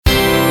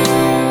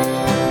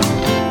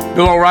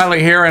Bill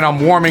O'Reilly here, and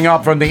I'm warming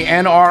up from the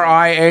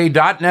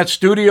NRIA.net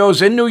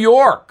studios in New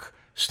York.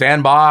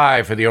 Stand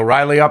by for the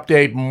O'Reilly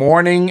Update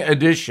Morning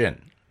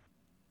Edition.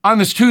 On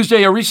this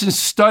Tuesday, a recent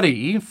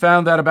study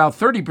found that about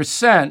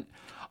 30%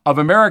 of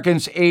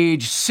Americans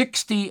age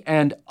 60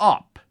 and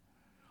up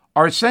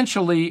are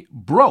essentially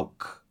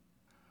broke.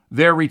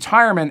 Their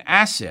retirement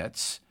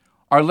assets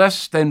are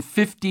less than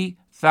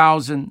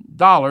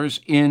 $50,000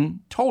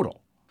 in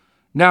total.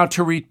 Now,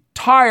 to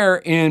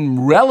retire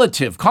in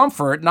relative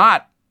comfort,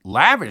 not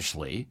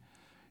lavishly,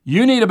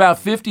 you need about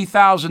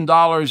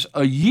 $50,000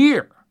 a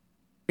year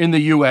in the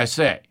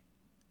USA,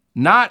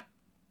 not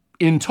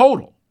in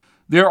total.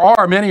 There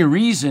are many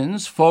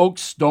reasons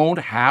folks don't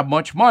have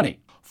much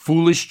money.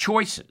 Foolish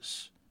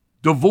choices,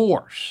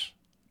 divorce,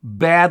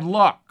 bad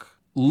luck,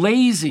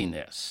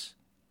 laziness,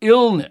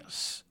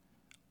 illness,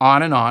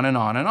 on and on and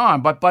on and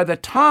on. But by the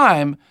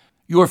time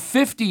you're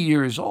 50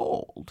 years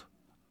old,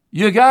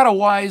 you gotta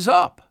wise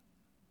up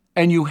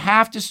and you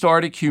have to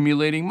start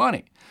accumulating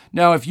money.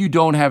 Now, if you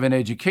don't have an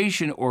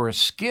education or a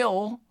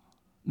skill,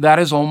 that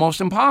is almost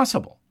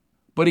impossible.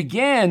 But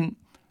again,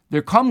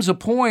 there comes a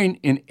point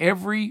in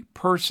every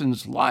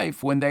person's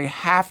life when they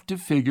have to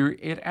figure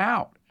it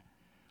out.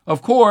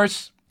 Of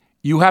course,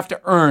 you have to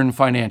earn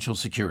financial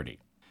security.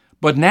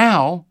 But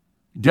now,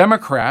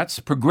 Democrats,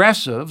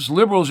 progressives,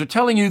 liberals are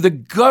telling you the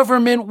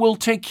government will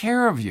take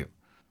care of you.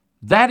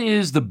 That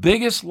is the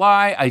biggest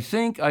lie I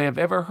think I have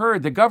ever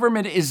heard. The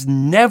government is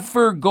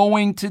never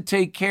going to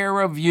take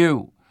care of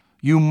you.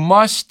 You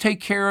must take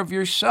care of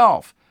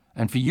yourself.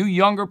 And for you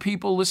younger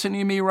people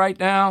listening to me right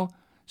now,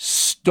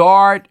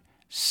 start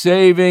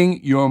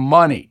saving your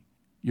money.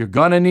 You're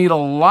going to need a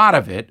lot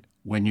of it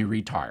when you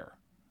retire.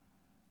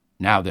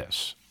 Now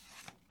this.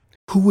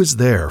 Who is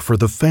there for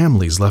the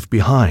families left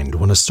behind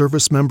when a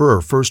service member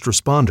or first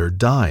responder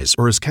dies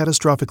or is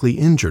catastrophically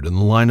injured in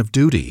the line of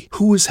duty?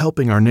 Who is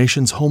helping our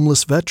nation's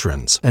homeless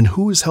veterans? And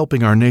who is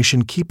helping our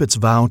nation keep its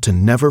vow to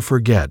never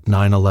forget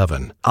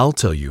 9/11? I'll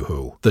tell you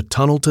who. The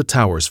Tunnel to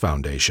Towers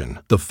Foundation.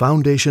 The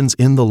foundation's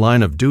In the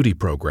Line of Duty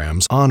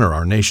programs honor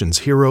our nation's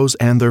heroes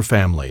and their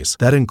families.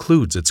 That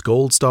includes its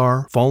Gold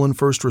Star, Fallen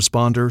First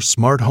Responder,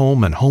 Smart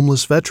Home, and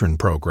Homeless Veteran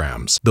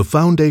programs. The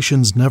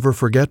foundation's Never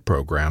Forget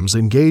programs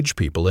engage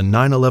people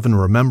in 9/11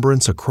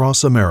 remembrance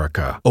across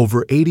America.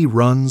 Over 80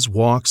 runs,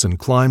 walks, and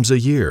climbs a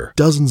year,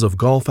 dozens of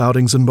golf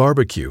outings and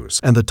barbecues,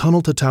 and the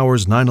Tunnel to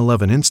Towers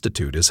 9/11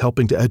 Institute is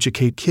helping to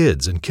educate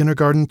kids in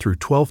kindergarten through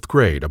 12th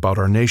grade about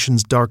our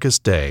nation's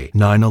darkest day,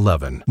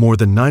 9/11. More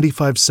than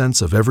 95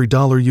 cents of every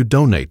dollar you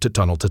donate to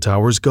Tunnel to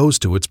Towers goes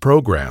to its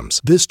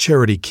programs. This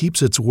charity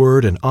keeps its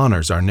word and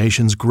honors our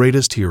nation's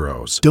greatest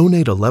heroes.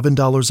 Donate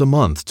 $11 a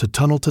month to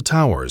Tunnel to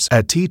Towers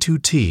at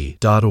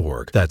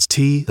T2T.org. That's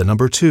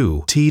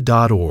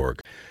T2T.org.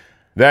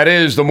 That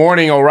is the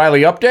Morning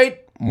O'Reilly Update.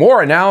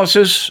 More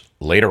analysis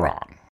later on.